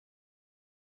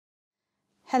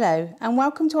Hello and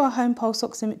welcome to our home pulse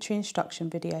oximetry instruction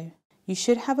video. You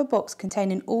should have a box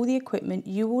containing all the equipment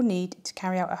you will need to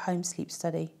carry out a home sleep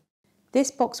study.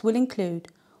 This box will include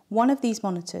one of these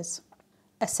monitors,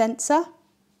 a sensor,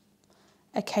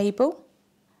 a cable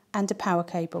and a power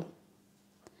cable.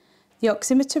 The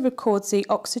oximeter records the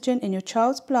oxygen in your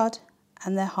child's blood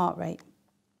and their heart rate.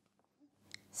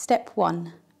 Step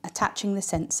 1. Attaching the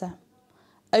sensor.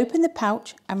 Open the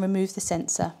pouch and remove the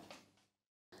sensor.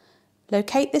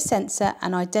 Locate the sensor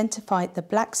and identify the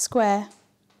black square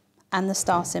and the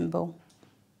star symbol.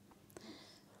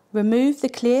 Remove the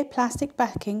clear plastic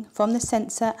backing from the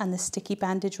sensor and the sticky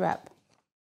bandage wrap.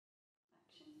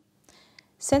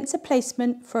 Sensor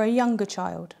placement for a younger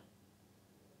child.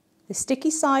 The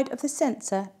sticky side of the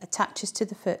sensor attaches to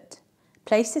the foot.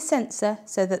 Place the sensor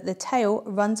so that the tail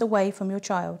runs away from your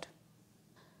child.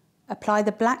 Apply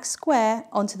the black square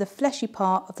onto the fleshy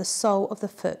part of the sole of the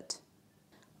foot.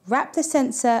 Wrap the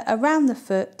sensor around the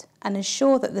foot and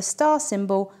ensure that the star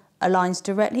symbol aligns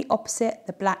directly opposite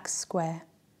the black square.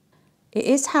 It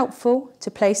is helpful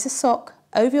to place a sock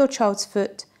over your child's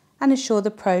foot and ensure the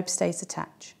probe stays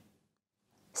attached.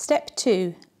 Step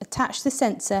 2. Attach the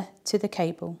sensor to the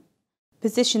cable.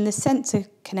 Position the sensor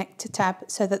connector tab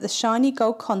so that the shiny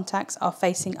gold contacts are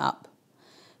facing up.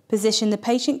 Position the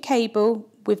patient cable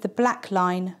with the black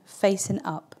line facing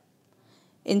up.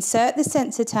 Insert the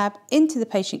sensor tab into the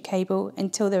patient cable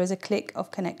until there is a click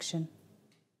of connection.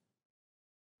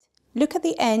 Look at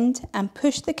the end and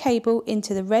push the cable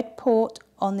into the red port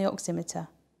on the oximeter.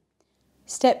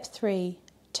 Step 3.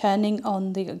 Turning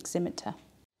on the oximeter.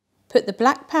 Put the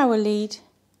black power lead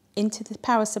into the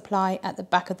power supply at the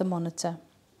back of the monitor.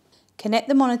 Connect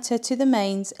the monitor to the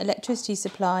mains electricity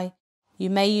supply.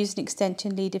 You may use an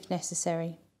extension lead if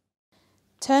necessary.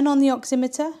 Turn on the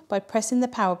oximeter by pressing the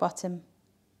power button.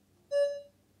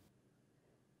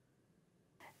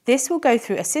 This will go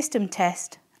through a system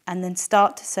test and then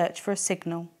start to search for a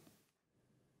signal.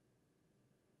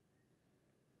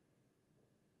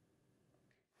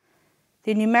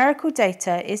 The numerical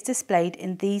data is displayed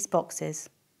in these boxes.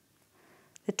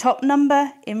 The top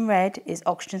number in red is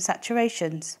oxygen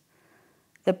saturations.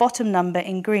 The bottom number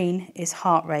in green is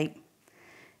heart rate.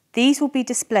 These will be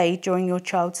displayed during your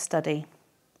child's study.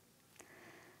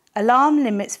 Alarm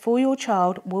limits for your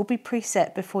child will be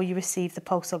preset before you receive the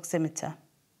pulse oximeter.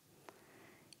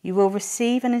 You will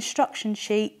receive an instruction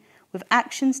sheet with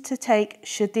actions to take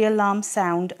should the alarm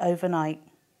sound overnight.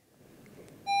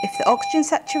 If the oxygen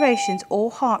saturations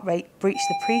or heart rate breach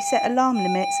the preset alarm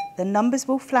limits, the numbers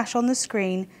will flash on the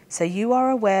screen so you are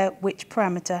aware which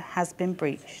parameter has been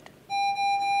breached.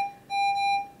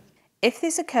 If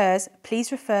this occurs,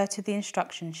 please refer to the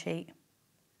instruction sheet.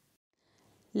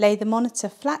 Lay the monitor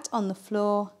flat on the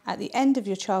floor at the end of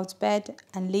your child's bed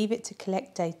and leave it to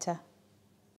collect data.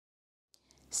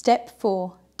 Step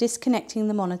 4. Disconnecting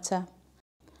the monitor.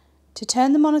 To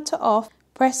turn the monitor off,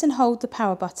 press and hold the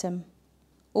power button.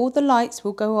 All the lights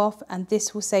will go off and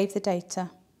this will save the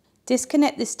data.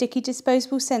 Disconnect the sticky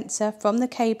disposable sensor from the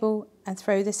cable and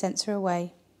throw the sensor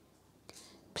away.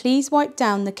 Please wipe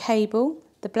down the cable,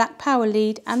 the black power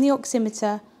lead and the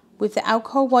oximeter with the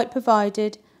alcohol wipe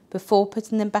provided before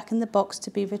putting them back in the box to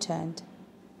be returned.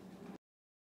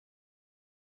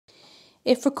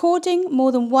 If recording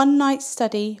more than one night's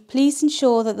study, please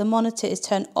ensure that the monitor is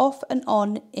turned off and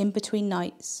on in between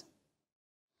nights.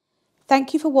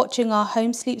 Thank you for watching our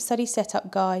home sleep study setup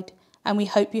guide, and we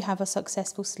hope you have a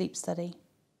successful sleep study.